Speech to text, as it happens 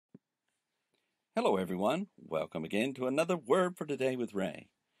Hello, everyone. Welcome again to another Word for Today with Ray.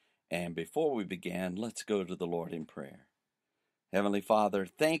 And before we begin, let's go to the Lord in prayer. Heavenly Father,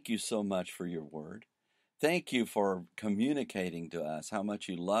 thank you so much for your Word. Thank you for communicating to us how much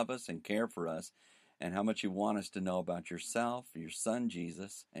you love us and care for us, and how much you want us to know about yourself, your Son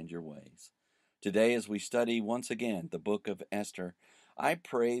Jesus, and your ways. Today, as we study once again the book of Esther, I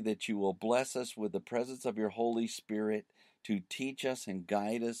pray that you will bless us with the presence of your Holy Spirit to teach us and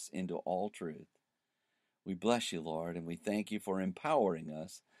guide us into all truth. We bless you, Lord, and we thank you for empowering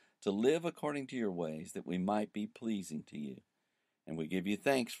us to live according to your ways that we might be pleasing to you. And we give you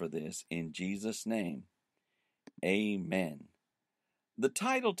thanks for this in Jesus' name. Amen. The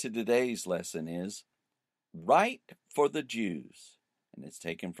title to today's lesson is Right for the Jews, and it's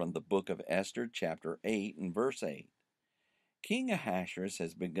taken from the book of Esther, chapter 8 and verse 8. King Ahasuerus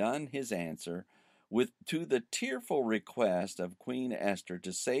has begun his answer to the tearful request of Queen Esther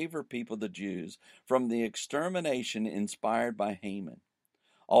to save her people, the Jews, from the extermination inspired by Haman.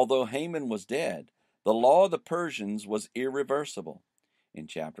 Although Haman was dead, the law of the Persians was irreversible. In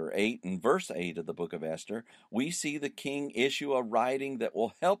chapter 8 and verse 8 of the book of Esther, we see the king issue a writing that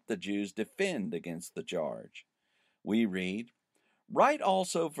will help the Jews defend against the charge. We read, "Write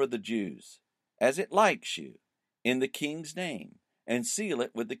also for the Jews, as it likes you, in the king's name, and seal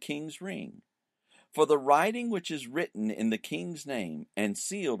it with the king's ring. For the writing which is written in the king's name and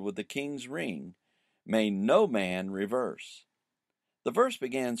sealed with the king's ring may no man reverse." The verse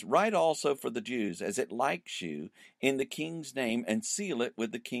begins, "Write also for the Jews as it likes you in the king's name and seal it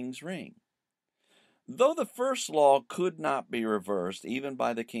with the king's ring." Though the first law could not be reversed even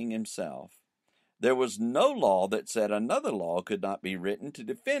by the king himself, there was no law that said another law could not be written to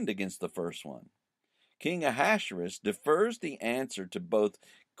defend against the first one. King Ahasuerus defers the answer to both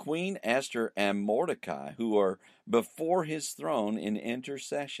Queen Esther and Mordecai, who are before his throne in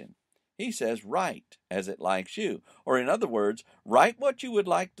intercession. He says, "Write as it likes you," or in other words, write what you would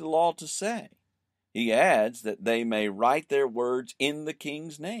like the law to say. He adds that they may write their words in the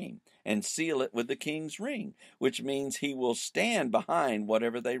king's name and seal it with the king's ring, which means he will stand behind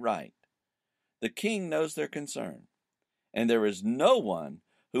whatever they write. The king knows their concern, and there is no one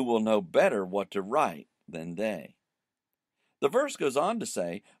who will know better what to write than they. The verse goes on to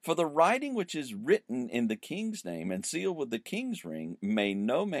say, "For the writing which is written in the king's name and sealed with the king's ring may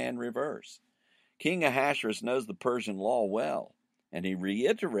no man reverse." King Ahasuerus knows the Persian law well, and he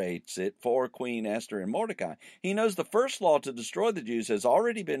reiterates it for Queen Esther and Mordecai. He knows the first law to destroy the Jews has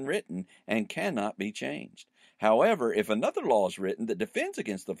already been written and cannot be changed. However, if another law is written that defends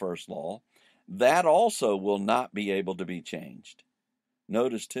against the first law, that also will not be able to be changed.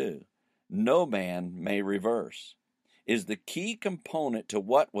 Notice, too, no man may reverse is the key component to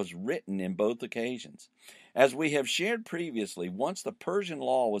what was written in both occasions. As we have shared previously, once the Persian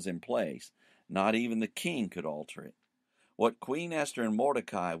law was in place, not even the king could alter it. What Queen Esther and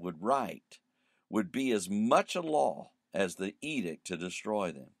Mordecai would write would be as much a law as the edict to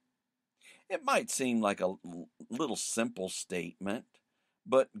destroy them. It might seem like a little simple statement,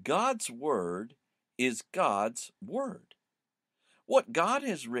 but God's word is God's word. What God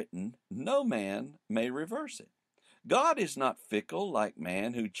has written, no man may reverse it. God is not fickle like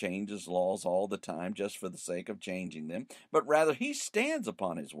man who changes laws all the time just for the sake of changing them, but rather he stands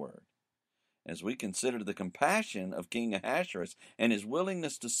upon his word. As we consider the compassion of King Ahasuerus and his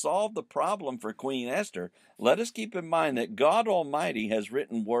willingness to solve the problem for Queen Esther, let us keep in mind that God Almighty has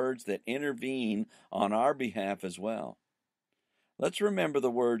written words that intervene on our behalf as well. Let's remember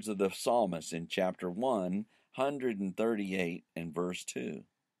the words of the psalmist in chapter 138 and verse 2.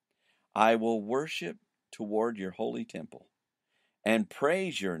 "I will worship toward your holy temple and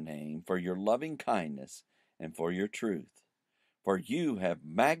praise your name for your loving kindness and for your truth. For you have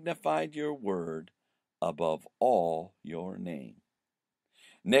magnified your word above all your name."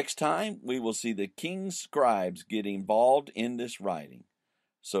 Next time, we will see the king's scribes get involved in this writing.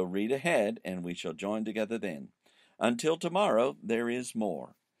 So read ahead, and we shall join together then. Until tomorrow, there is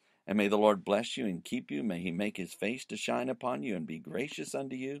more. And may the Lord bless you and keep you. May he make his face to shine upon you and be gracious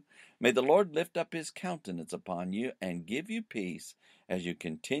unto you. May the Lord lift up his countenance upon you and give you peace as you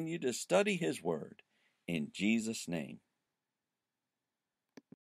continue to study his word. In Jesus' name.